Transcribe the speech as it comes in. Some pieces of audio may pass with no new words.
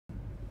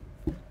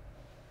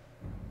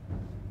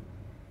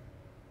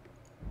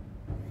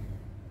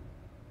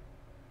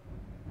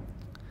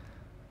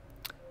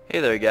Hey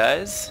there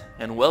guys,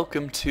 and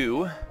welcome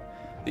to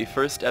the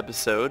first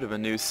episode of a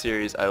new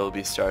series I will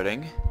be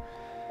starting,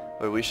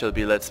 where we shall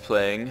be let's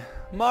playing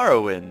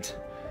Morrowind,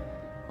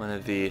 one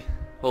of the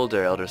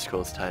older Elder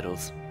Scrolls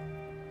titles.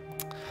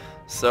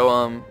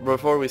 So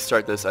before we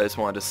start this, I just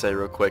wanted to say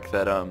real quick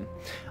that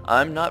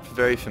I'm not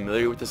very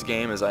familiar with this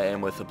game as I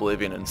am with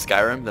Oblivion and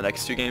Skyrim, the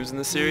next two games in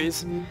the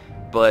series,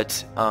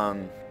 but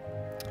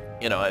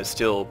you know, I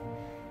still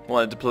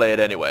wanted to play it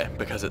anyway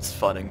because it's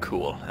fun and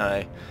cool. And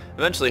I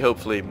eventually,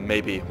 hopefully,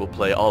 maybe will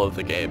play all of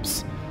the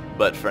games.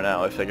 But for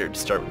now, I figured to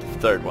start with the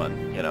third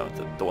one, you know,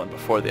 the one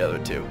before the other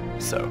two.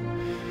 So,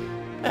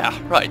 yeah,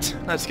 right.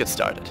 Let's get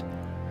started.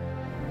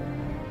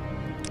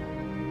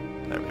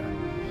 There we go.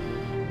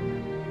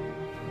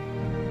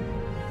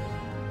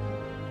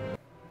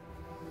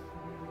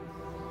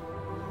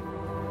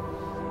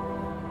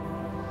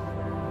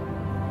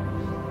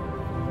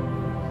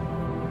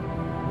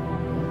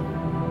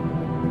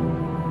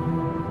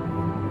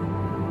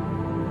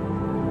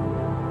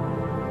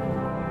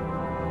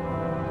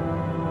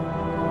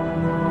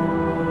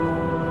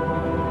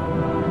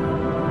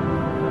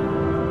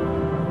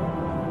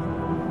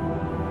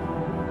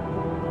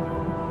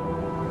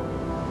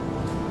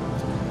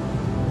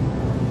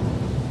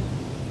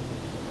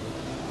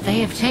 They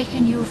have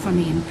taken you from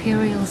the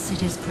Imperial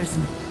City's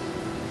prison,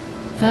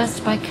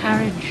 first by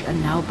carriage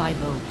and now by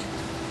boat.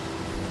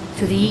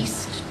 To the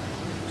east,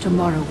 to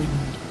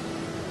Morrowind.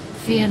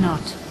 Fear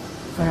not,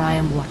 for I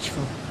am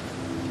watchful.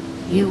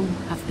 You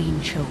have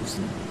been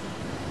chosen.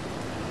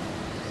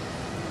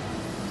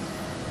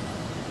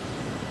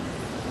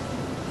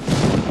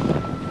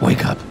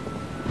 Wake up.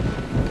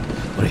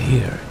 We're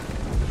here.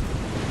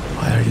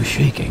 Why are you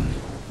shaking?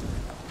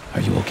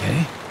 Are you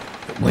okay?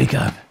 Wake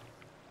up.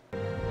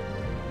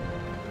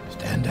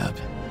 Stand up.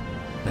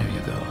 There you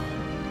go.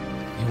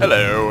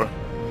 Hello.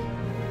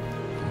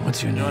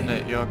 What's your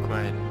name? You're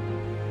quite...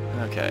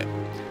 Okay.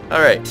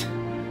 Alright.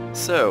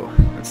 So,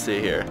 let's see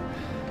here.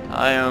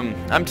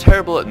 I'm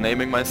terrible at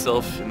naming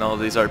myself in all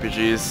these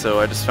RPGs, so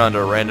I just found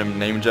a random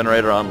name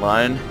generator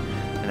online,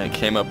 and it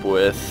came up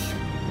with...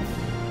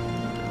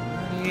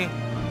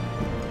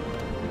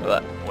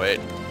 Wait.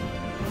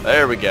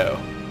 There we go.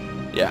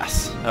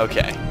 Yes.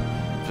 Okay.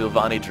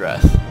 Vilvani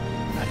Dreth.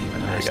 Not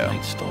even last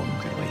night's storm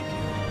could wake you.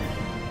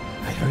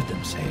 I heard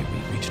them say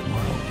we reached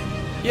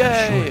Morrowind. Yay!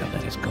 I'm sure you'll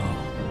let us go.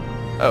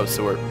 Oh,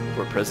 so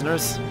we're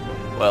prisoners?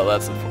 Well,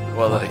 that's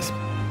well. That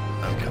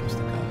Here comes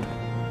the gun.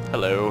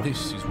 Hello.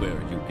 This is where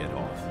you get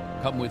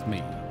off. Come with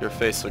me. Your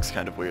face looks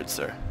kind of weird,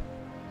 sir.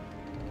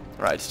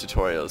 Right,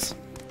 tutorials.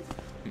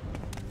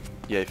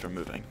 Yay for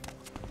moving.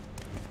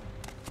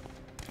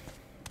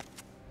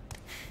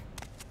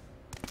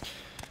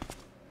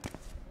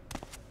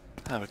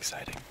 How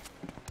exciting.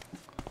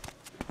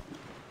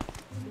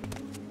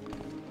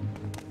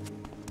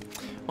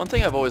 One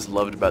thing I've always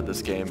loved about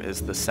this game is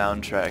the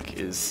soundtrack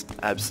is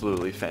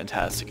absolutely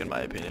fantastic in my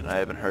opinion. I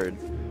haven't heard...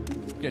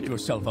 Get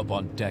yourself up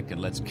on deck and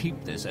let's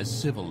keep this as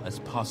civil as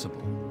possible.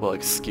 Well,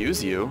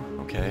 excuse you.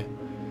 Okay.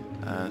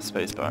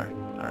 Spacebar.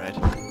 Alright.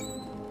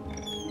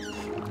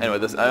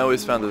 Anyway, I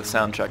always found the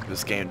soundtrack of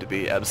this game to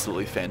be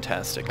absolutely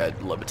fantastic.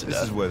 I'd love it to death.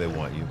 This is where they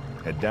want you.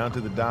 Head down to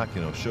the dock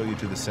and I'll show you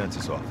to the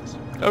census office.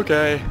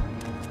 Okay.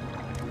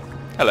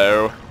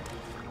 Hello.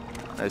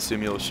 I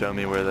assume you'll show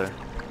me where they're...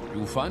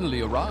 You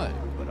finally arrived,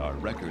 but our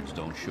records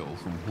don't show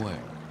from where.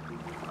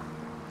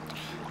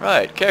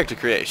 Right, character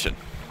creation.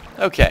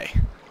 Okay.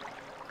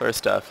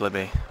 First off, let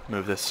me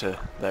move this to...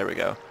 There we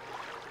go.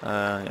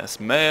 Yes,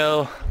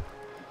 male.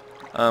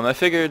 I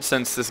figured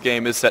since this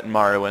game is set in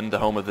Morrowind, the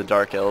home of the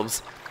Dark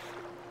Elves,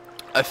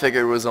 I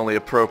figured it was only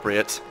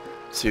appropriate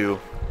to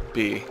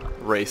be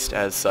raced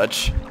as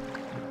such.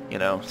 You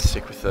know,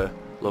 stick with the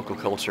local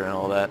culture and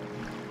all that.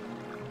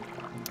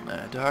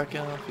 Dark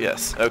Elf?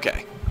 Yes,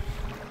 okay.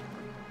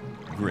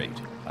 Great.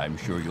 I'm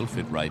sure you'll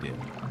fit right in.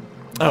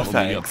 Oh,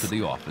 Follow me up thanks. to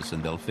the office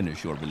and they'll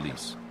finish your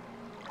release.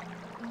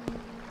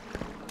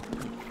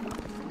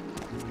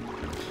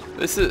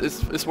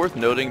 It's worth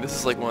noting, this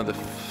is like one of the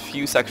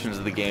few sections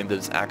of the game that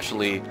is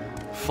actually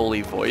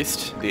fully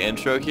voiced. The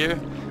intro here.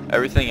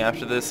 Everything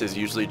after this is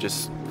usually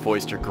just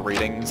voiced or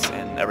greetings,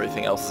 and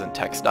everything else is in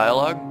text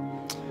dialogue.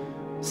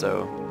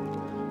 So,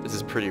 this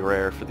is pretty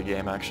rare for the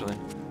game, actually.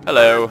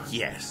 Hello.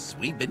 Yes,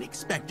 we've been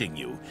expecting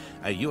you.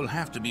 You'll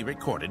have to be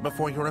recorded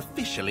before you're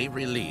officially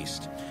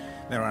released.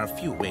 There are a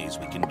few ways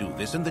we can do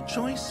this, and the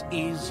choice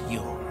is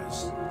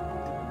yours.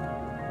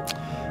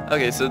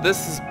 Okay, so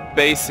this is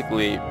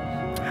basically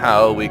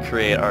how we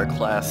create our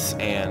class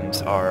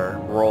and our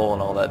role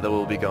and all that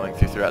we'll be going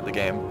through throughout the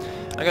game.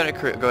 I'm going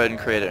to go ahead and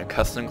create a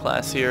custom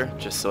class here,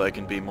 just so I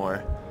can be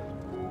more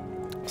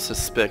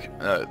specific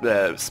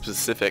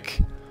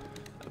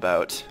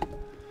about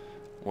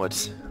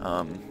what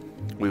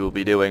we will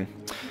be doing.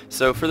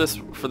 So for this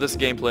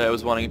gameplay, I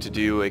was wanting to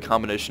do a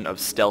combination of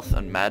stealth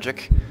and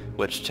magic,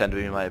 which tend to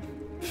be my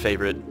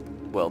favorite,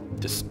 well,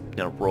 just, you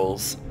know,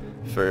 roles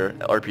for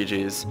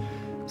RPGs.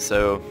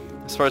 So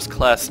as far as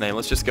class name,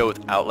 let's just go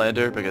with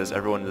Outlander, because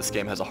everyone in this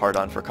game has a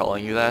hard-on for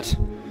calling you that.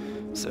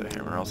 So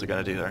here we're also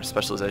going to do our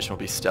specialization will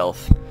be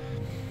stealth.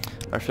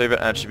 Our favorite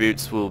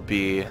attributes will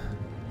be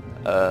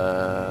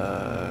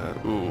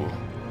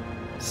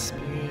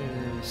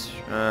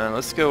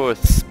let's go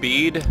with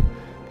speed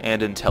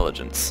and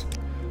intelligence.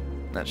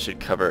 That should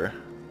cover.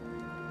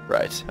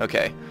 Right.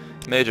 Okay.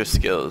 Major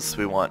skills.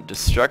 We want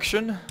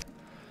destruction.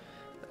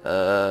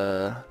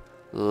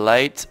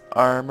 Light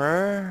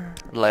armor.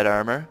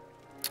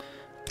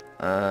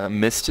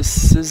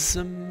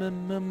 Mysticism.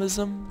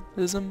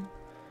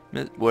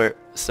 Where,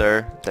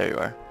 sir? There you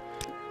are.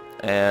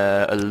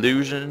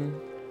 Illusion.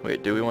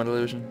 Wait, do we want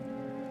illusion?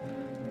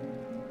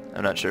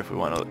 I'm not sure if we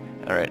want to.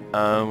 Alright,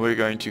 we're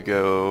going to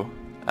go...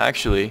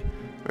 Actually,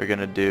 we're going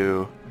to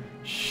do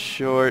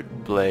short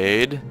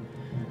blade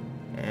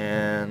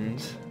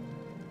and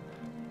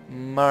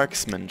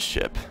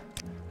marksmanship.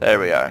 There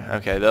we are.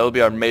 Okay, that'll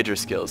be our major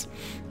skills.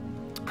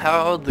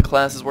 How the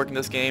classes work in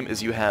this game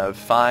is you have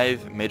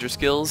 5 major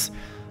skills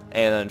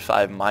and then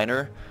 5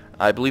 minor.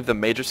 I believe the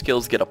major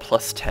skills get a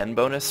plus 10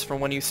 bonus from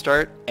when you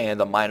start, and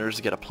the minors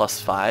get a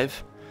plus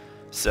 5.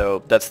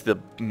 So that's the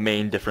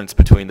main difference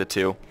between the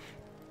two.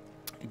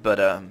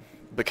 But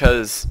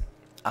because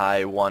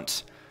I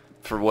want,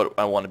 for what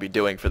I want to be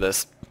doing for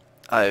this,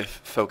 I've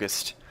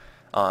focused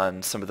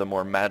on some of the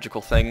more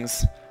magical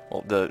things,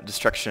 well, the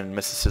destruction,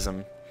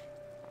 mysticism,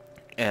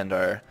 and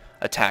our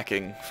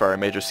attacking for our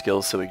major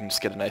skills, so we can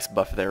just get a nice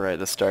buff there right at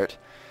the start.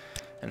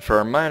 And for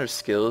our minor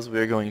skills,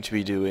 we're going to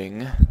be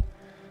doing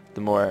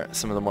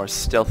some of the more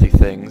stealthy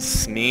things: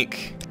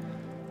 sneak,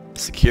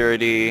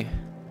 security,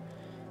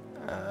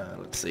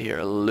 let's see here,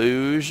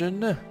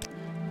 illusion,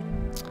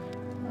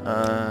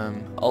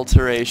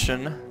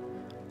 alteration,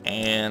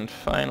 and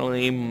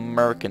finally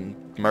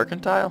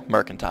mercantile.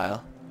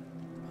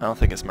 I don't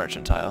think it's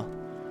mercantile.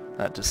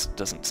 That just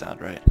doesn't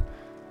sound right.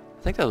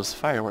 I think that was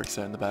fireworks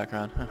there in the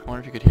background. I wonder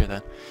if you could hear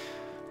that.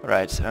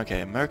 Right,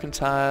 okay,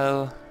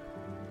 mercantile.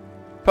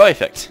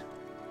 Perfect.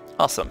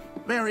 Awesome.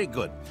 Very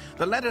good.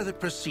 The letter that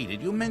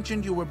preceded you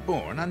mentioned you were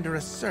born under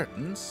a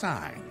certain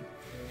sign.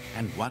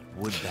 And what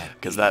would that be?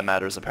 Because that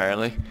matters,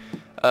 apparently.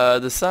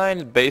 The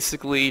sign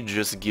basically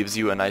just gives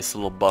you a nice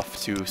little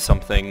buff to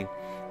something.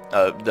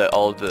 That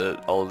all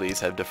of these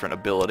have different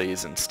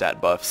abilities and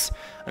stat buffs.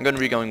 I'm going to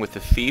be going with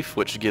the Thief,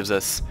 which gives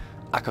us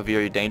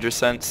Akaviri Danger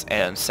Sense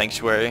and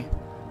Sanctuary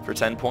for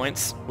 10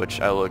 points,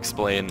 which I will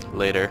explain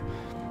later.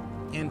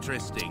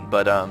 Interesting.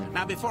 But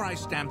now, before I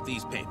stamp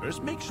these papers,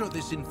 make sure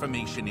this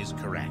information is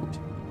correct.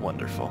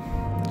 Wonderful.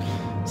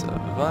 So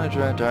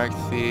Vajra, Dark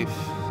Thief.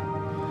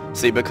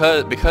 See,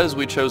 because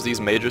we chose these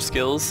major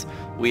skills,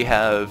 we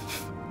have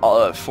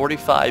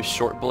 45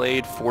 short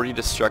blade, 40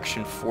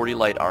 destruction, 40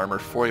 light armor,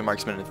 40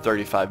 marksman, and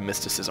 35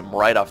 mysticism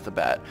right off the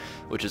bat,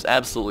 which is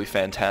absolutely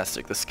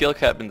fantastic. The skill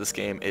cap in this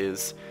game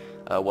is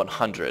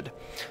 100,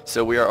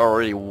 so we are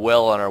already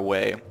well on our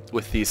way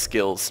with these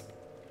skills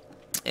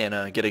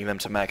and getting them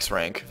to max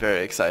rank.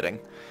 Very exciting.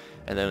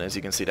 And then, as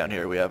you can see down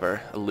here, we have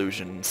our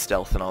illusion,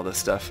 stealth, and all this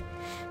stuff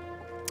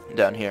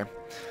down here.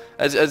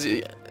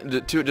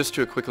 Just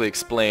to quickly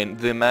explain,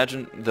 the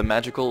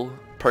magical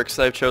perks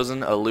that I've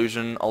chosen,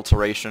 illusion,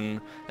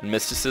 alteration, and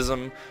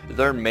mysticism,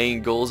 their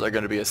main goals are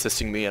going to be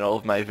assisting me in all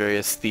of my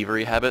various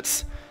thievery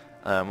habits.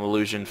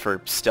 Illusion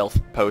for stealth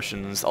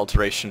potions,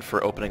 alteration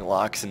for opening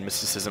locks, and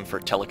mysticism for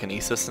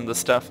telekinesis and the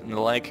stuff and the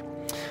like.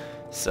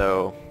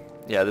 So,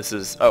 yeah, this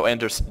is... Oh, and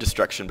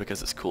destruction,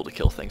 because it's cool to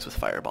kill things with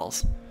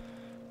fireballs.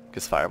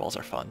 Because fireballs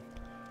are fun.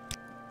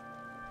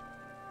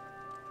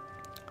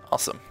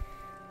 Awesome.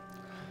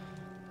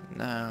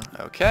 Now,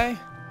 okay.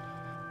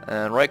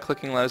 And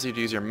right-clicking allows you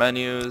to use your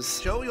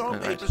menus. Show your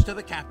papers to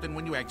the captain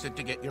when you exit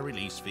to get your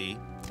release fee.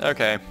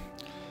 Okay.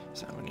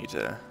 So we need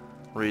to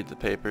read the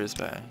papers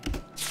by...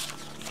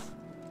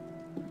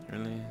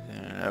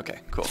 Okay,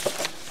 cool.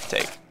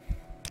 Take.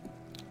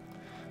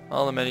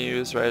 All the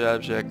menus, right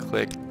object,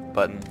 click,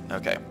 button.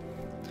 Okay.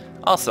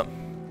 Awesome.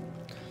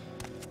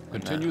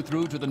 Continue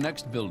through to the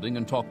next building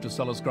and talk to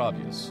Celes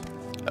Gravius.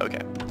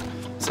 Okay.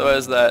 So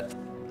as that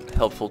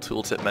helpful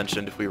tooltip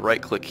mentioned, if we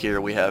right-click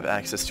here, we have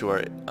access to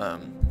our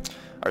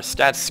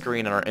stats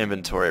screen and our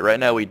inventory.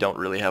 Right now we don't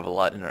really have a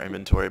lot in our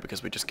inventory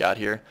because we just got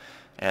here,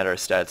 and our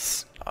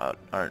stats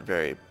aren't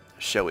very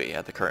showy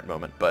at the current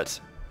moment, but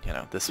you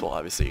know, this will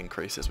obviously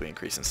increase as we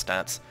increase in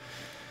stats.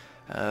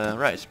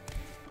 Right.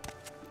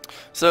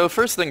 So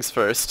first things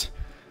first,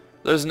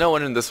 there's no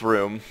one in this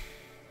room,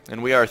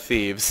 and we are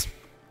thieves.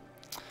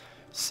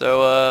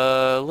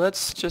 So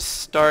let's just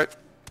start...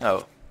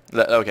 Oh,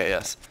 okay,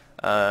 yes.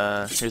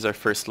 Here's our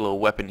first little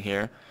weapon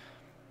here,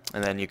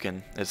 and then you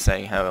can... It's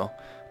saying how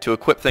to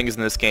equip things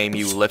in this game,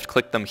 you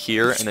left-click them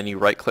here, and then you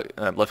right-click,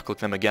 left-click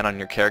them again on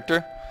your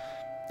character.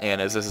 And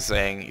as this is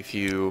saying, if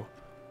you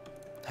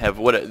have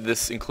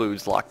this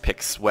includes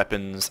lockpicks,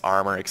 weapons,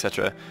 armor,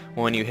 etc.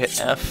 When you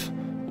hit F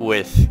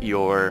with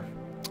your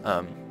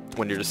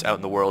when you're just out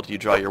in the world, you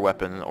draw your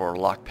weapon or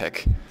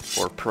lockpick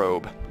or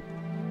probe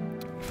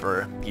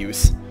for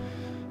use.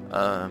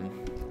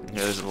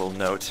 There's a little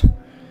note.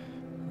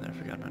 I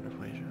forgot my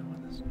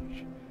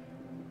equation.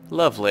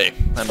 Lovely.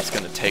 I'm just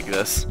gonna take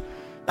this.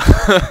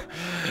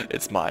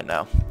 It's mine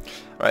now.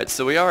 Alright,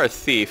 so we are a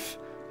thief,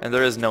 and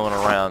there is no one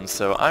around,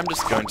 so I'm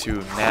just going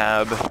to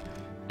nab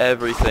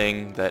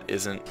everything that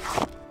isn't...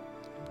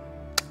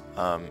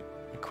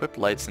 equip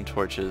lights and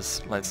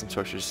torches. Lights and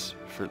torches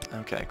for...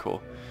 Okay,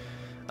 cool.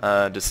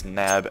 Just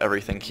nab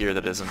everything here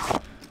that isn't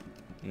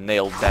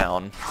nailed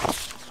down,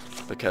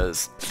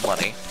 because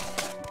money.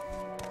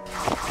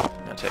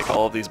 I'm gonna take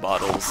all of these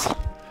bottles,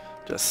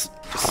 just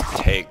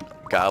take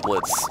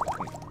goblets,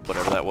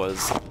 whatever that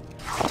was,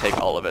 take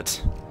all of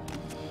it,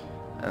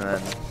 and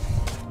then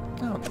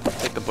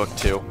take the book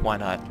too. Why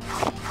not?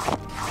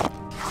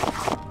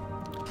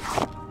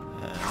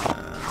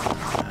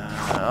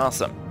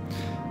 Awesome.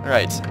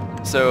 Alright,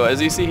 so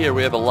as you see here,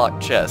 we have a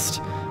locked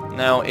chest.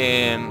 Now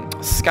in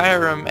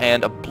Skyrim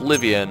and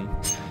Oblivion,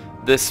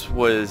 this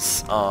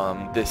was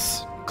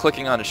this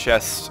clicking on a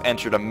chest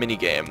entered a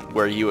minigame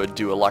where you would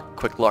do a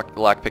quick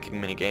lock picking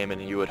minigame,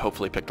 and you would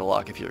hopefully pick the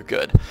lock if you're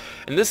good.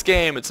 In this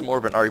game, it's more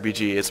of an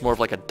RPG. It's more of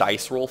like a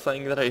dice roll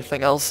thing than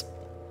anything else.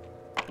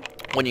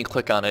 When you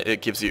click on it,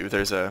 it gives you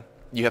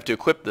you have to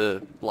equip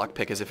the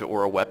lockpick as if it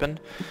were a weapon,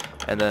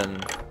 and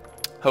then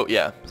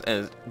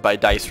and by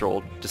dice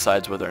roll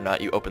decides whether or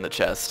not you open the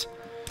chest.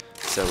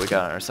 So we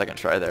got our second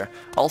try there.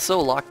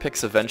 Also,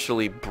 lockpicks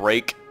eventually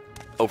break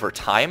over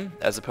time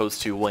as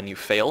opposed to when you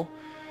fail,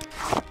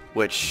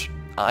 which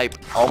I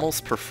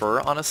almost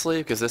prefer, honestly,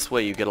 because this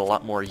way you get a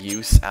lot more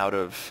use out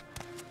of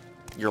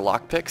your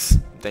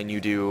lockpicks than you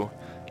do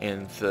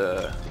in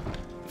the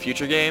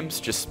future games,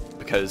 just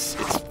because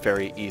it's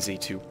very easy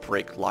to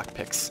break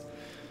lockpicks.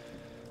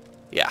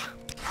 Yeah.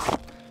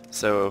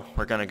 So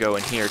we're gonna go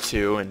in here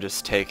too and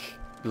just take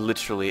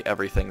literally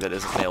everything that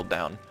isn't nailed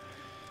down,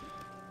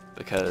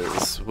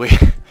 because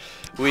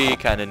we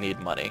kind of need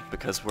money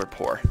because we're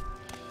poor.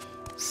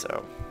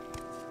 So,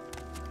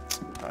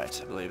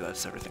 alright, I believe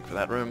that's everything for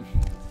that room.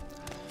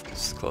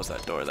 Just close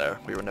that door there.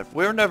 We were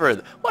never.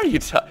 What are you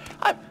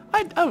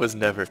I was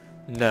never.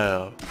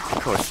 No,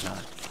 of course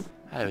not.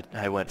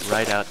 I went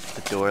right out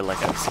the door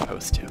like I was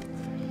supposed to.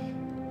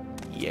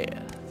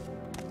 Yeah.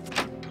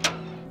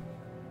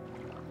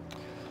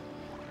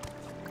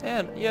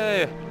 And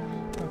yay.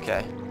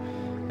 Okay.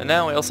 And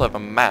now we also have a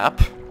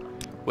map.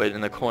 Wait,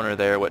 in the corner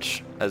there,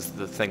 which, as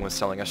the thing was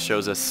telling us,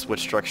 shows us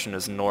which direction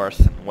is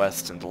north and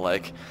west and the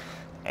like.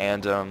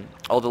 And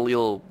all the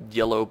little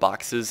yellow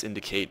boxes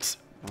indicate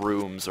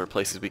rooms or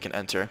places we can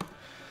enter.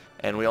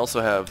 And we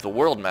also have the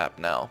world map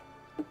now.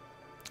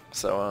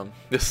 So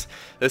this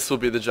will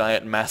be the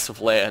giant massive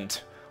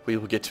land we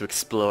will get to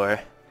explore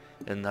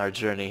in our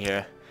journey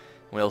here.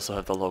 We also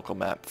have the local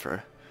map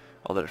for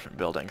all the different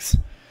buildings.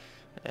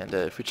 And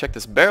if we check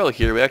this barrel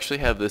here, we actually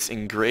have this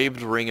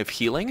engraved ring of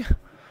healing,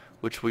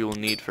 which we will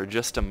need for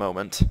just a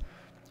moment.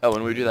 Oh,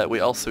 when we do that, we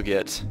also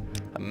get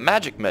a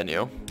magic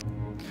menu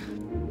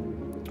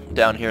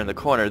down here in the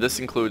corner. This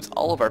includes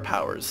all of our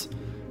powers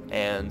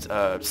and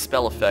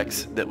spell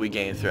effects that we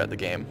gain throughout the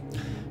game.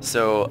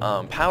 So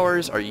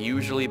powers are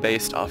usually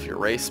based off your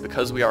race.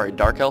 Because we are a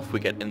dark elf, we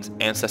get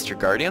Ancestor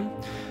Guardian,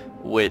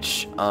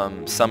 which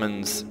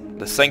summons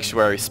the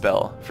Sanctuary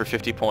spell for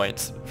 50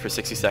 points for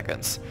 60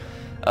 seconds.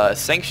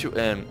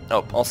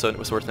 Also, it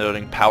was worth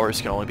noting,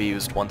 powers can only be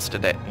used once a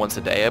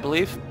day, I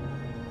believe.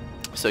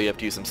 So you have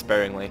to use them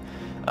sparingly.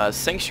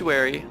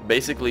 Sanctuary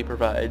basically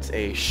provides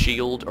a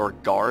shield or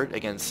guard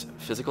against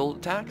physical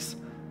attacks.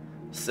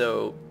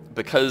 So,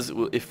 because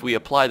if we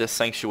apply this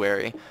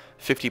Sanctuary,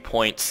 50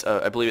 points,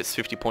 I believe it's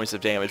 50 points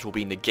of damage will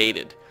be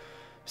negated.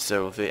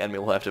 So the enemy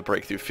will have to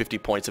break through 50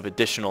 points of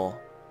additional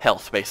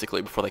health,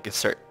 basically, before they can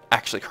start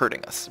actually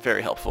hurting us.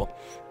 Very helpful.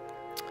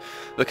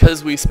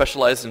 Because we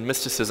specialize in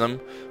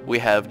mysticism, we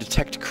have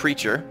Detect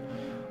Creature,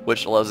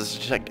 which allows us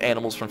to detect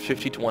animals from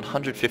 50 to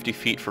 150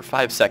 feet for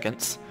 5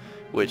 seconds,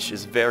 which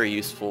is very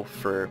useful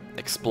for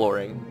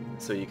exploring,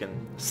 so you can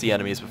see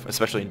enemies,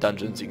 especially in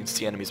dungeons, you can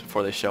see enemies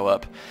before they show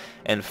up.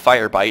 And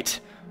Fire Bite,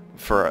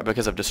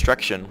 because of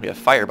Destruction, we have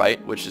Fire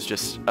Bite, which is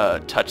just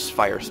a touch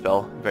fire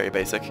spell, very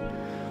basic.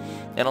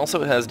 And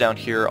also it has down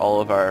here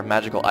all of our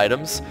magical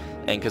items,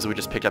 and because we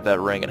just picked up that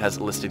ring, it has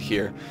it listed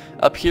here.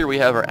 Up here we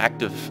have our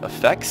active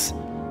effects.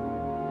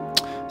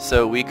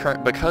 So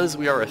because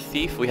we are a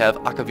thief, we have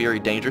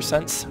Akaviri Danger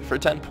Sense for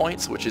 10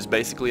 points, which is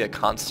basically a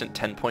constant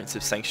 10 points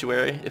of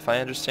Sanctuary, if I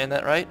understand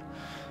that right.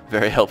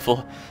 Very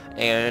helpful.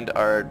 And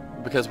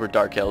because we're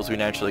Dark Elves, we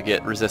naturally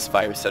get Resist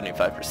Fire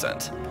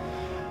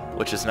 75%,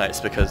 which is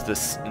nice because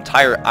this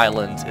entire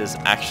island is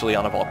actually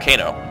on a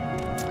volcano.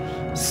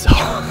 So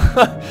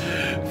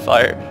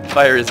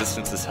fire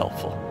resistance is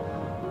helpful.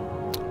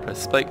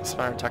 Press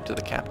spacebar and talk to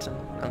the captain.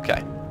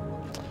 Okay.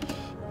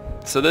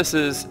 So this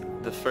is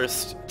the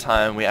first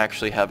time we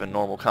actually have a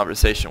normal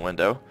conversation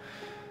window.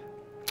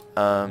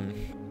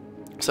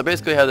 So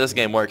basically how this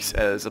game works,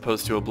 as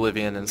opposed to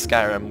Oblivion and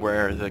Skyrim,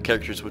 where the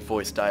characters would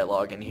voice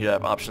dialogue and you'd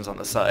have options on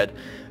the side,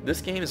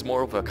 this game is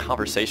more of a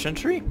conversation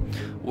tree,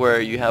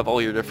 where you have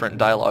all your different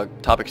dialogue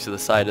topics to the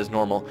side as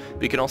normal,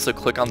 but you can also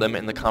click on them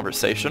in the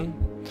conversation,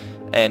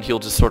 and he'll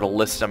just sort of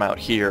list them out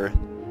here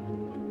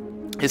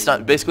It's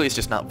not, basically it's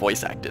just not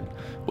voice acted,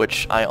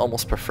 which I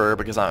almost prefer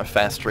because I'm a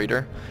fast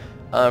reader.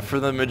 For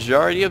the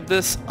majority of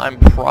this, I'm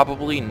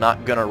probably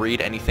not going to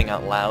read anything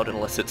out loud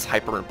unless it's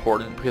hyper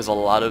important, because a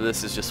lot of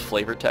this is just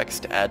flavor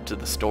text to add to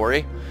the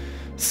story.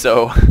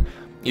 So,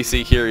 you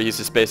see here he's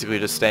just basically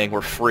just saying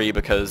we're free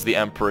because the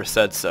Emperor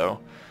said so.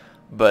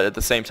 But at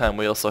the same time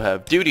we also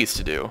have duties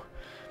to do.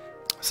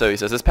 So he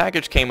says, this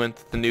package came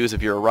with the news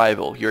of your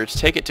arrival. You're to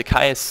take it to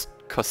Caius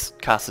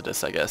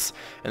Cassidus, I guess,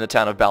 in the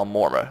town of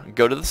Balmora.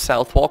 Go to the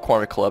South Wall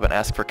Corner Club and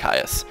ask for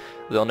Caius.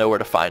 They'll know where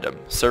to find him.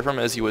 Serve him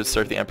as you would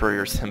serve the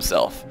Emperor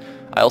himself.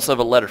 I also have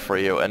a letter for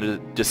you and a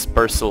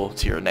dispersal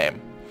to your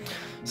name.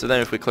 So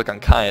then if we click on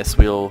Caius,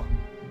 we'll...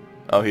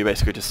 Oh, he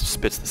basically just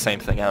spits the same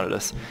thing out at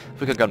us.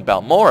 If we click on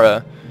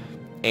Balmora,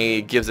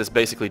 it gives us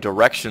basically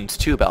directions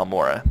to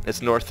Balmora.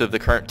 It's north of the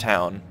current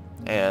town,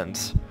 and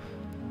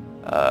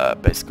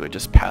basically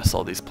just past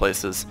all these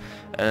places.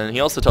 And he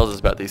also tells us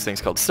about these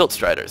things called Silt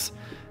Striders.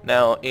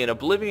 Now, in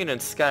Oblivion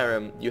and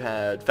Skyrim, you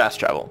had fast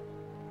travel,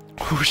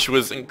 which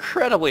was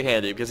incredibly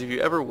handy, because if you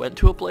ever went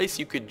to a place,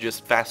 you could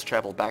just fast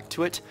travel back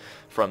to it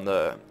from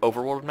the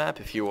overworld map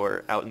if you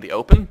were out in the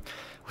open,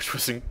 which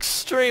was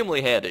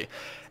extremely handy.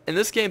 In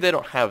this game, they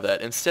don't have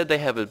that. Instead, they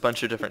have a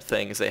bunch of different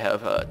things. They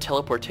have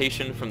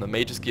teleportation from the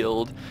Mages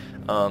Guild,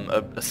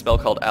 a spell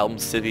called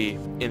Almcivi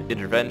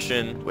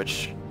Intervention,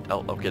 which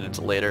I'll get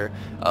into later,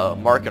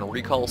 mark and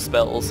recall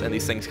spells, and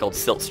these things called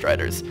Silt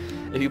Striders.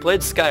 If you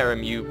played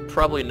Skyrim, you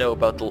probably know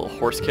about the little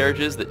horse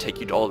carriages that take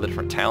you to all the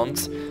different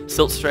towns.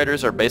 Silt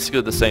Striders are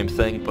basically the same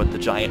thing, but the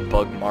giant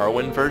bug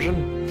Morrowind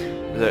version.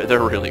 They're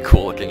really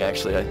cool looking,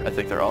 actually. I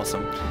think they're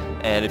awesome.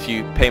 And if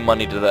you pay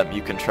money to them,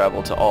 you can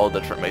travel to all the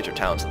different major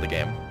towns in the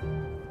game.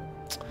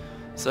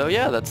 So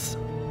yeah, that's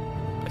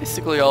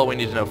basically all we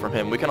need to know from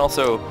him. We can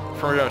also,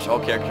 for pretty much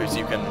all characters,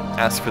 you can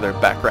ask for their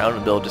background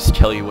and they'll just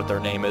tell you what their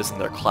name is and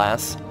their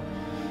class.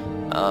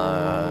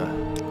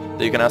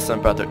 You can ask them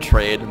about their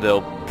trade, and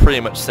they'll pretty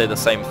much say the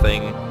same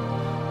thing,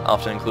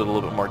 often include a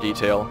little bit more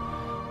detail.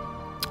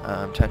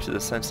 Time to the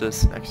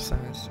census,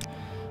 exercise.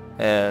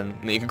 And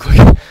you can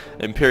click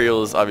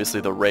Imperial is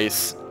obviously the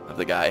race of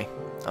the guy.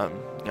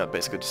 You know,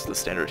 basically just the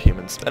standard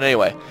humans. But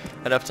anyway,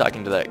 enough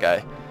talking to that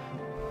guy.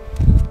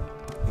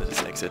 Let's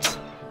just exit.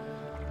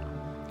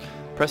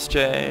 Press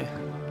J.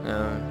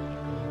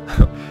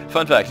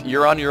 Fun fact,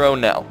 you're on your own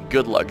now.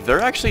 Good luck.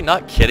 They're actually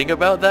not kidding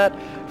about that.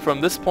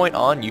 From this point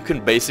on, you can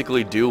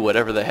basically do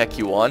whatever the heck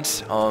you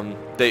want.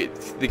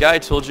 The guy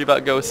told you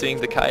about go seeing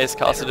the Caius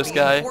Cassidus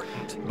guy,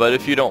 but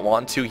if you don't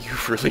want to, you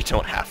really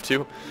don't have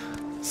to.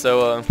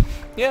 So,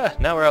 yeah,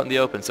 now we're out in the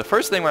open. So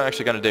first thing we're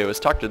actually going to do is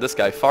talk to this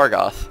guy,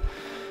 Fargoth.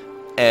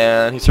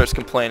 And he starts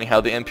complaining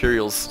how the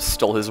Imperials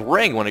stole his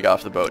ring when he got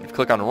off the boat. If you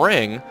click on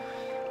ring,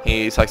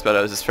 he talks about it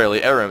as his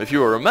fairly heirloom. If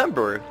you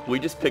remember, we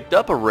just picked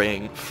up a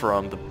ring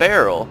from the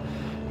barrel.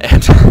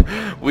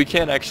 And we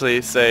can't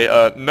actually say,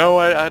 no,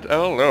 I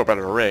don't know about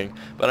a ring.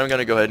 But I'm going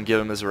to go ahead and give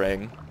him his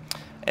ring.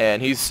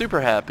 And he's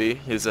super happy.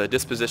 His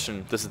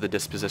disposition, this is the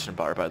disposition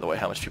bar, by the way,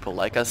 how much people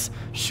like us,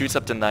 shoots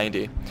up to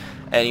 90.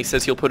 And he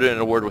says he'll put it in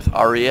a word with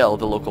Ariel,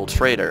 the local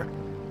trader.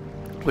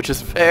 Which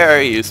is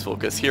very useful,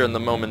 because here in the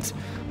moment,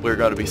 we're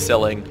going to be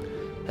selling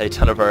a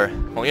ton of our...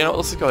 Well, you know,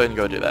 let's just go ahead and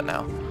go do that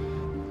now.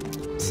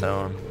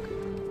 So,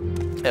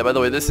 yeah, by the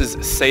way, this is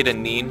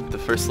Seyda-Neen, the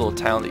first little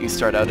town that you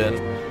start out in.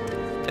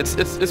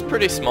 It's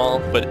pretty small,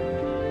 but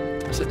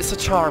it's a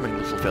charming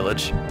little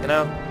village, you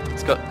know?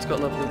 It's got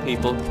lovely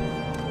people.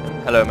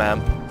 Hello,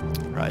 ma'am.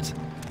 Right.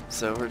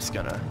 So we're just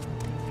gonna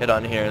head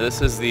on here.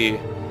 This is the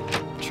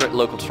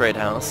local trade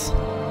house.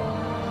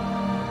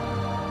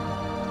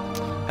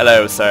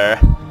 Hello, sir.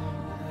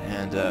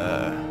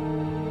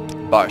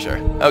 And, barter.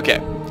 Okay.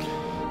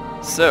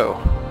 So,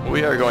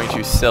 we are going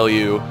to sell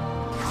you.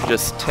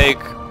 Just take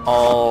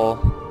all...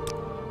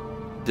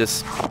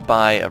 Just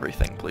buy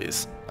everything,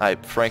 please. I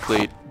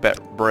frankly bet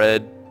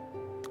bread,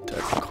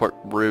 court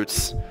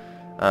roots,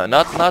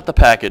 not the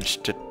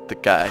package to the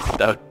guy.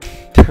 That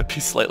would be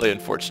slightly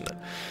unfortunate.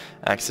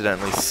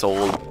 Accidentally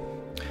sold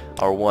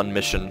our one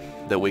mission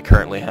that we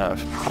currently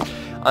have.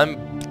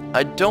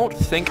 I don't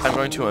think I'm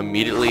going to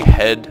immediately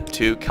head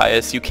to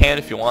Caius. You can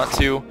if you want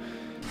to,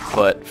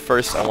 but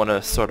first I want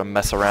to sort of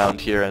mess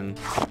around here and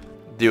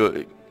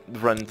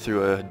run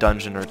through a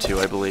dungeon or two,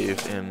 I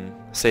believe, in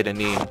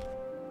Seyda-Neen,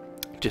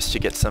 just to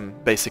get some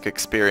basic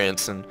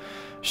experience and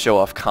show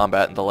off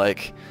combat and the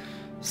like.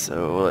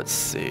 So let's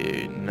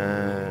see.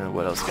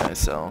 What else can I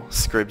sell?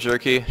 Scrib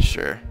jerky?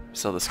 Sure,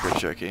 sell the scrib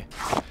jerky.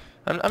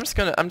 I'm just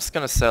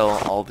gonna sell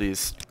all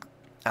these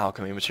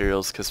alchemy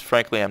materials because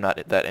frankly I'm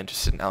not that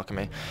interested in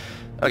alchemy.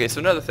 Okay, so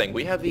another thing,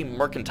 we have the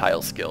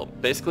mercantile skill.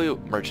 Basically,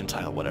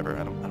 mercantile, whatever.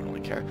 I don't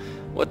really care.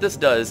 What this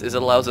does is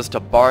it allows us to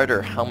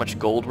barter how much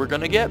gold we're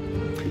gonna get.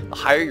 The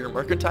higher your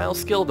mercantile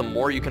skill, the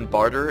more you can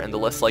barter, and the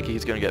less likely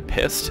he's gonna get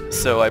pissed.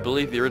 So I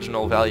believe the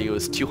original value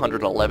is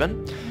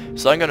 211.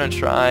 So I'm gonna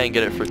try and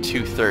get it for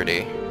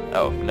 230.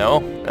 Oh,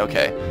 no?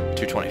 Okay.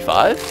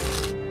 225?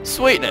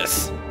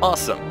 Sweetness!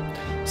 Awesome.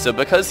 So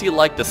because he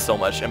liked us so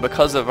much, and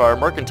because of our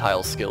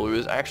mercantile skill, we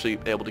was actually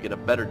able to get a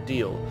better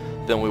deal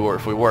than we were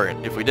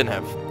if we didn't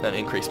have an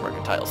increased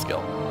mercantile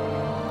skill.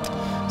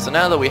 So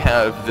now that we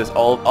have this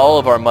all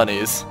of our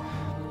monies,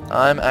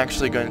 I'm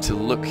actually going to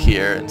look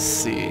here and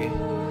see.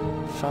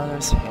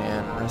 Father's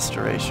hand,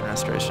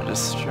 restoration,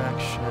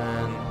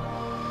 distraction.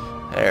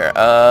 There.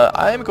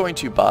 I'm going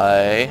to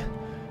buy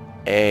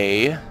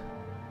a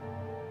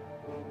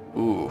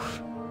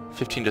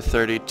 15 to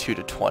 30, 2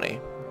 to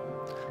 20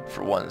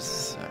 for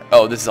ones.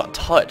 Oh, this is on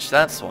touch.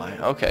 That's why.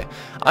 Okay.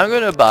 I'm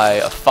going to buy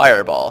a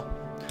fireball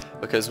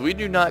because we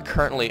do not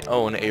currently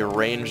own a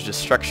ranged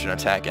destruction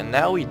attack, and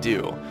now we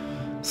do.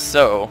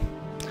 So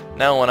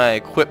now when I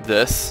equip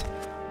this,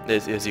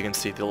 as you can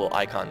see, the little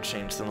icon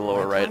changed in the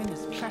lower right.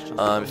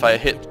 If I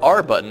hit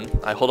R button,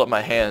 I hold up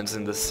my hands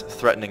in this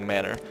threatening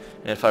manner,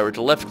 and if I were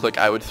to left click,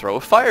 I would throw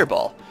a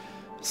fireball.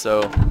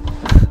 So,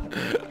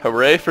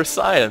 hooray for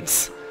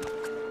science!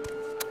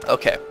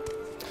 Okay,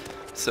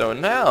 so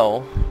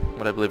now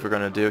what I believe we're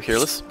going to do here,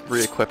 let's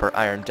re-equip our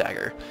iron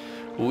dagger.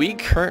 We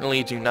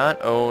currently do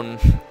not own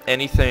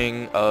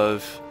anything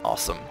of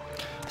awesome,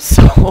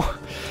 so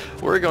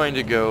we're going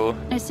to go...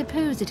 I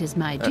suppose it is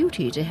my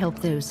duty to help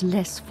those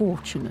less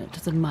fortunate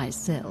than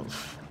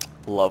myself.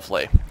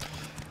 Lovely.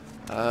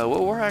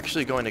 What we're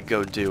actually going to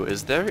go do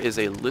is there is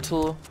a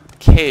little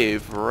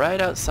cave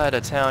right outside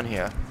of town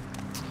here.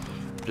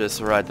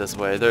 Just right this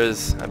way.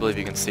 There's, I believe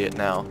you can see it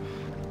now.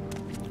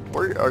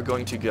 We are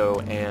going to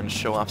go and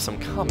show off some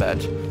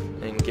combat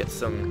and get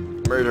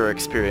some murder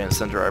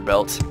experience under our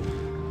belt.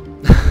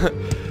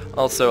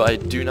 Also, I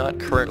do not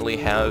currently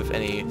have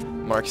any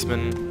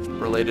marksman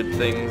related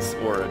things,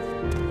 or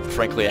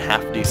frankly a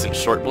half-decent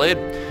short blade,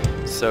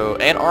 so,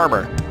 and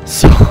armor,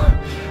 so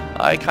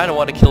I kind of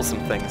want to kill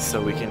some things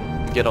so we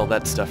can get all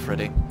that stuff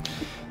ready.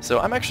 So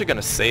I'm actually going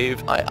to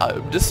save.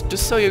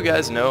 Just so you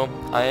guys know,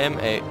 I am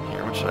a,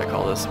 here, what should I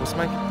call this? What's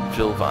my,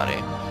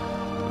 Vilvani.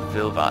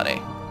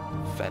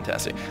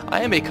 Fantastic.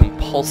 I am a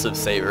compulsive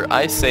saver.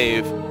 I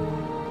save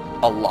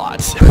a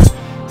lot.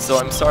 So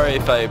I'm sorry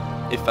if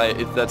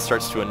that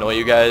starts to annoy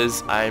you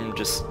guys. I'm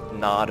just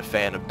not a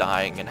fan of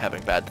dying and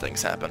having bad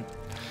things happen.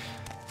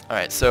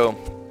 Alright, so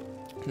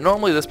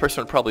normally this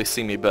person would probably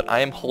see me, but I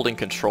am holding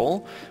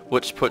control,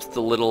 which puts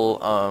the little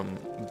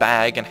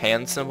bag and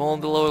hand symbol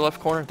in the lower left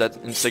corner.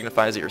 That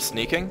signifies that you're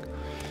sneaking.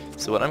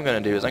 So what I'm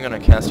going to do is I'm going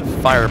to cast a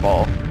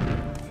fireball.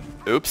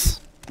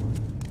 Oops.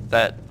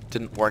 That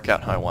didn't work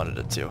out how I wanted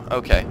it to.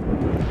 Okay.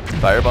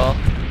 Fireball.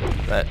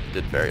 That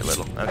did very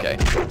little. Okay.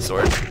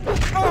 Sword.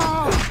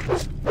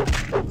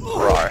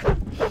 Roar.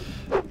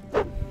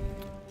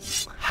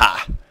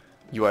 Ha!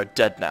 You are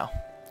dead now.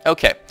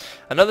 Okay.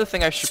 Another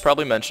thing I should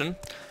probably mention.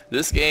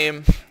 This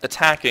game,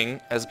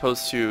 attacking, as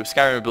opposed to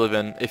Skyrim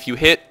Oblivion, if you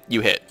hit,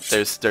 you hit.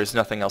 There's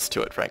nothing else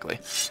to it, frankly.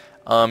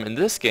 In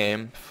this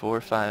game,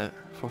 4, 5,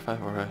 4, 5,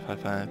 4, 5, 5,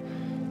 5.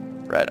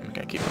 Right, I'm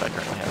gonna keep what I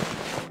currently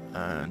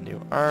have. New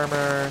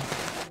armor.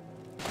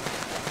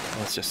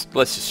 Let's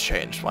just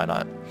change. Why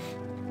not?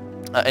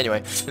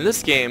 Anyway, in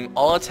this game,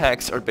 all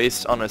attacks are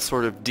based on a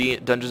sort of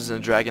Dungeons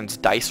and Dragons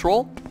dice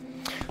roll.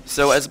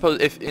 So as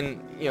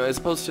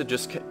opposed to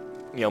just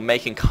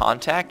making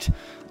contact,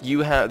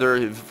 there are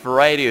a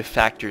variety of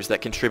factors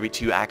that contribute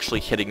to you actually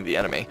hitting the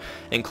enemy,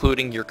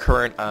 including your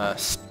current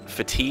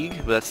fatigue,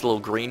 that's the little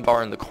green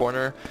bar in the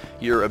corner,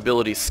 your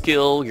ability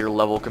skill, your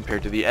level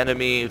compared to the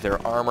enemy,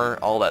 their armor,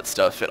 all that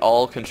stuff. It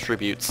all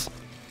contributes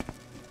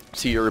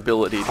to your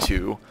ability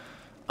to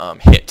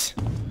hit.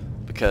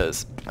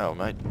 Because,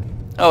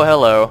 oh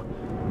hello.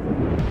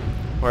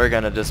 We're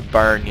gonna just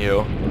burn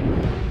you.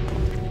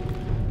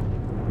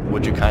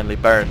 Would you kindly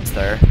burn,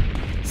 sir?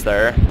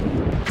 Sir?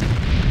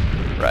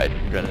 Right,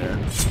 I'm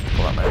gonna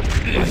pull out my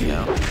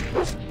now.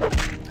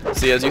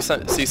 See, as you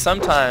see,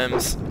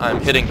 sometimes I'm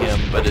hitting him,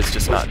 but it's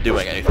just not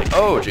doing anything.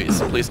 Oh,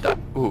 jeez, please die.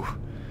 Ooh.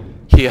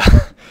 Yeah,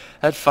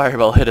 that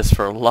fireball hit us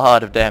for a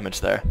lot of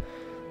damage there.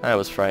 That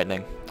was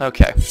frightening.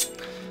 Okay,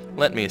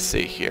 let me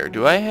see here.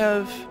 Do I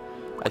have...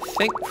 I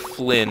think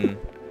Flynn...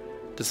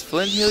 Does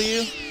Flynn heal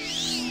you?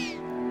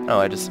 Oh,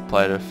 I just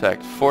applied an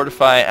effect.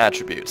 Fortify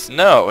attributes.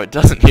 No, it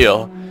doesn't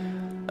heal.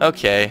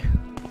 Okay.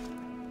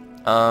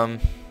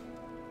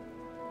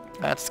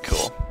 That's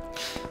cool.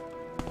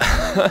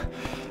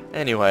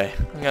 Anyway,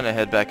 I'm gonna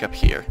head back up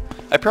here.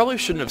 I probably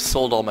shouldn't have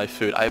sold all my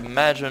food. I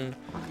imagine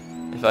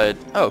if I had...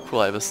 Oh, cool,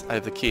 I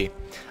have the key.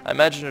 I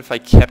imagine if I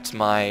kept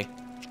my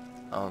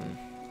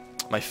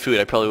my food,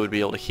 I probably would be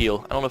able to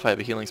heal. I don't know if I have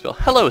a healing spell.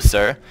 Hello,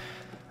 sir.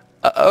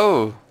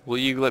 Oh, will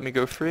you let me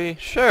go free?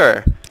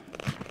 Sure.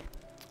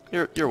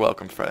 You're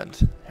welcome,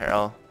 friend. Here,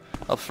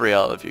 I'll free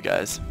all of you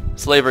guys.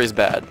 Slavery's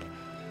bad.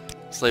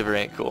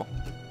 Slavery ain't cool.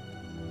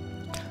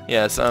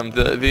 Yes,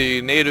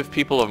 the native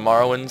people of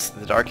Morrowind,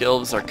 the Dark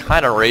Elves, are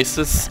kind of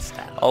racist.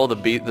 All the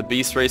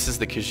beast races,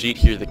 the Khajiit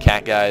here, the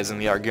cat guys,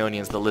 and the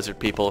Argonians, the lizard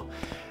people,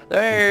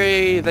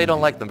 they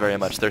don't like them very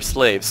much. They're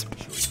slaves.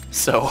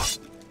 So,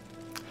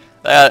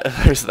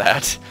 there's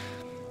that.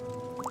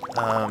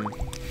 I'm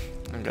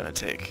gonna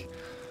take...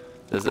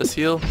 Does this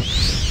heal?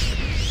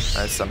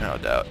 I somehow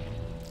doubt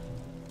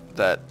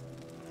that...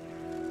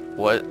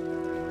 What?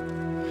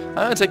 I'm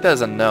gonna take that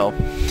as a no.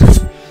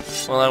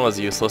 Well, that was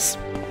useless.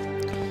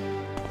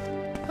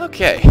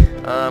 Okay,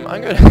 I'm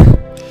gonna...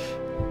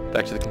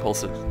 Back to the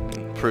compulsive...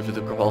 proof of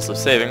the compulsive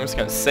saving. I'm just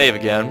gonna save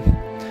again.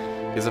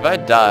 Because if I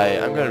die,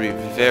 I'm gonna be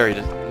very,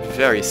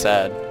 very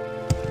sad.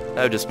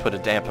 That would just put a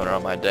dampener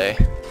on my day.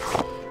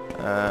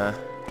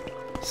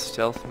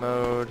 Stealth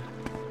mode.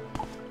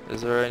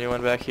 Is there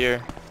anyone back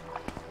here?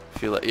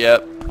 Feel like...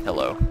 Yep.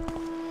 Hello.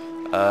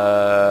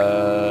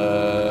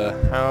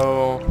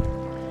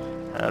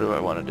 How do I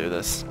want to do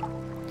this?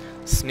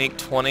 Sneak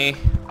 20.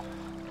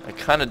 I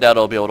kind of doubt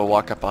I'll be able to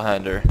walk up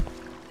behind her.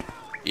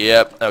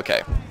 Yep.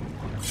 Okay.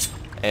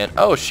 And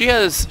oh, she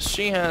has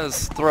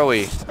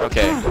throwy.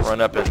 Okay,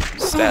 run up and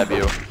stab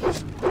you.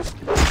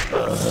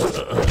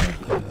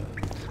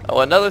 Oh,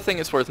 another thing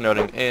that's worth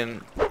noting,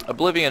 in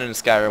Oblivion and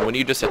Skyrim, when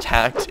you just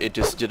attacked, it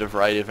just did a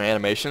variety of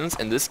animations.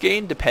 In this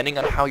game, depending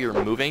on how you're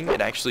moving,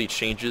 it actually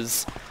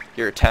changes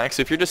your attack.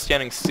 So if you're just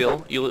standing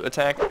still, you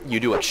attack, you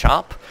do a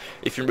chop.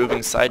 If you're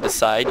moving side to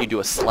side, you do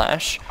a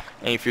slash.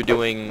 And if you're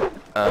doing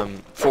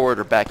forward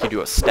or back, you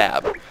do a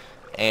stab.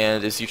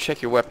 And as you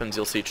check your weapons,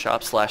 you'll see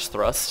chop, slash,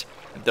 thrust.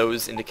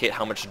 Those indicate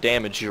how much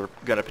damage you're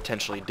going to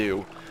potentially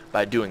do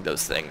by doing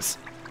those things.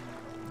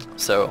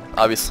 So,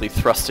 obviously,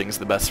 thrusting's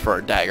the best for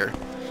our dagger.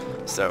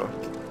 So,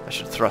 I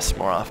should thrust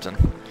more often.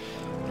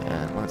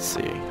 And let's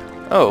see.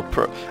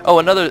 Oh,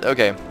 another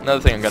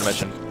thing I'm going to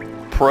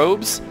mention.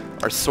 Probes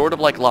are sort of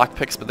like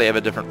lockpicks, but they have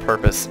a different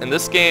purpose. In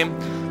this game,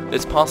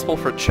 it's possible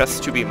for chests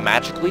to be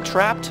magically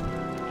trapped,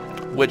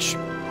 which...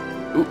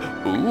 Ooh.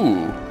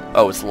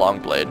 Oh, it's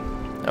Longblade.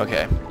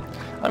 Okay.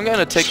 I'm going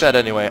to take that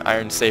anyway,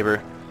 Iron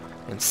Saber,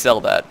 and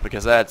sell that,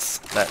 because that's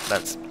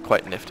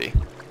quite nifty.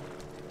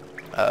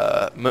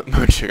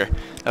 Moon Sugar.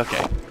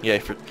 Okay. Yay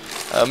for...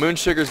 Moon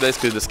Sugar is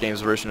basically this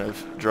game's version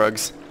of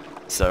drugs.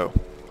 So,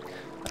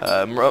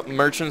 most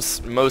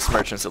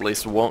merchants at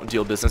least, won't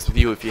deal business with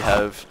you if you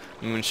have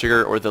Moon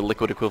Sugar or the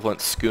liquid equivalent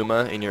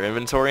skooma in your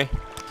inventory.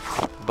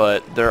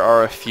 But there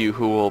are a few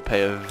who will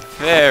pay a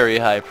very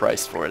high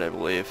price for it, I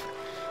believe.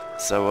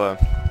 So,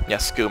 yeah,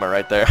 skooma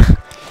right there.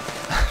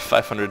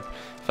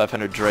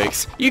 500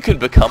 drakes. You can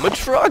become a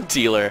drug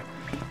dealer!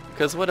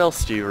 Because what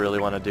else do you really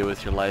want to do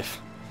with your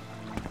life?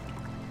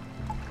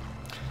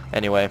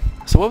 Anyway,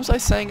 so what was I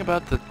saying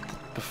about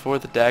before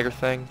the dagger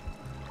thing?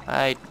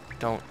 I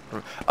don't...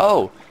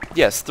 Oh!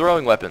 Yes,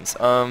 throwing weapons.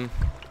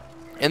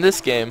 In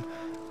this game,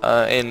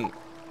 in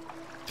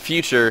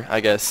future, I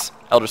guess,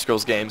 Elder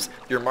Scrolls games,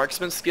 your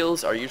marksman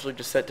skills are usually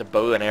just set to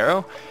bow and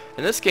arrow.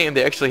 In this game,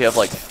 they actually have,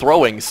 like,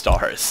 throwing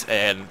stars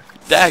and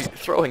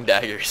throwing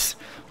daggers,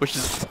 which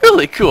is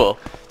really cool.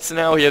 So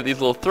now we have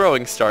these little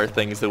throwing star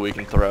things that we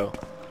can throw.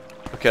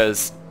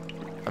 Because,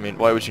 I mean,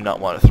 why would you not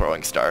want a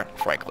throwing star,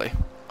 frankly?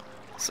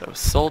 So,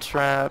 Soul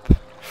Trap.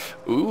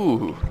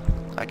 Ooh,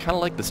 I kind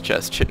of like this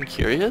chest. Chitin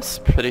Curious,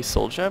 pretty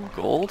soul gem,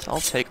 gold.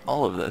 I'll take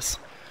all of this.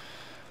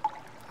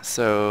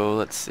 So,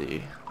 let's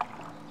see.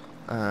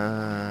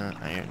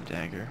 Iron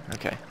Dagger.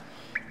 Okay.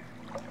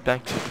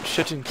 Back to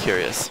Chitin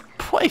Curious.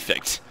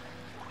 Perfect!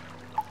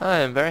 I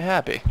am very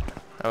happy.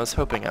 I was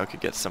hoping I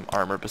could get some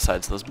armor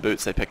besides those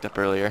boots I picked up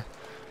earlier.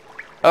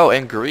 Oh,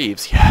 and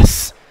Greaves,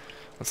 yes!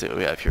 Let's see what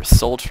we have here.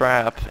 Soul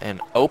Trap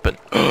and Open.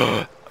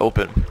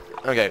 Open.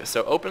 Okay,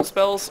 so open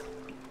spells.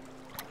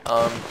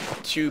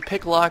 To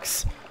pick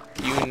locks,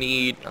 you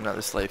need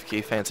another slave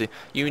key, fancy.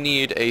 You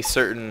need a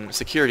certain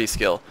security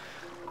skill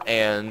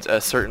and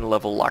a certain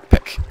level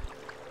lockpick.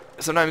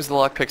 Sometimes the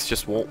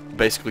lockpicks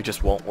basically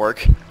just won't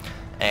work,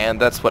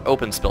 and that's what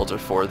open spells are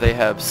for. They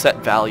have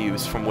set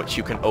values from which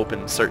you can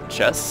open certain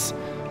chests.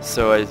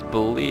 So I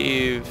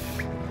believe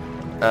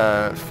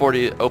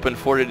 40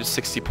 to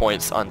 60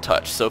 points on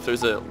touch. So if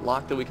there's a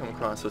lock that we come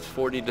across with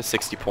 40 to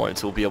 60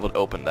 points, we'll be able to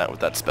open that with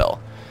that spell.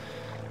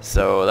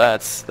 So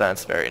that's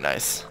very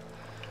nice.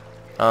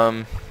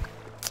 Let's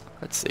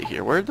see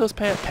here. Where are those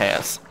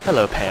pants?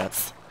 Hello,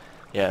 pants.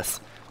 Yes.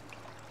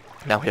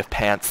 Now we have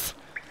pants.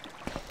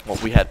 Well,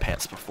 we had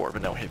pants before,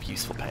 but now we have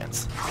useful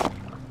pants.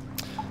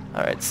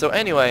 Alright, so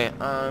anyway,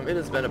 it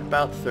has been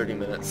about 30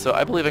 minutes, so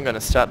I believe I'm going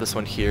to stop this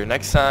one here.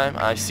 Next time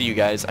I see you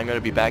guys, I'm going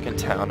to be back in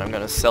town. I'm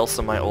going to sell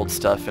some of my old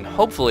stuff and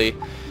hopefully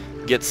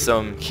get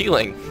some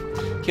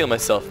heal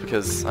myself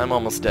because I'm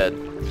almost dead.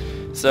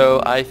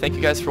 So I thank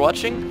you guys for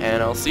watching,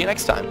 and I'll see you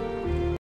next time.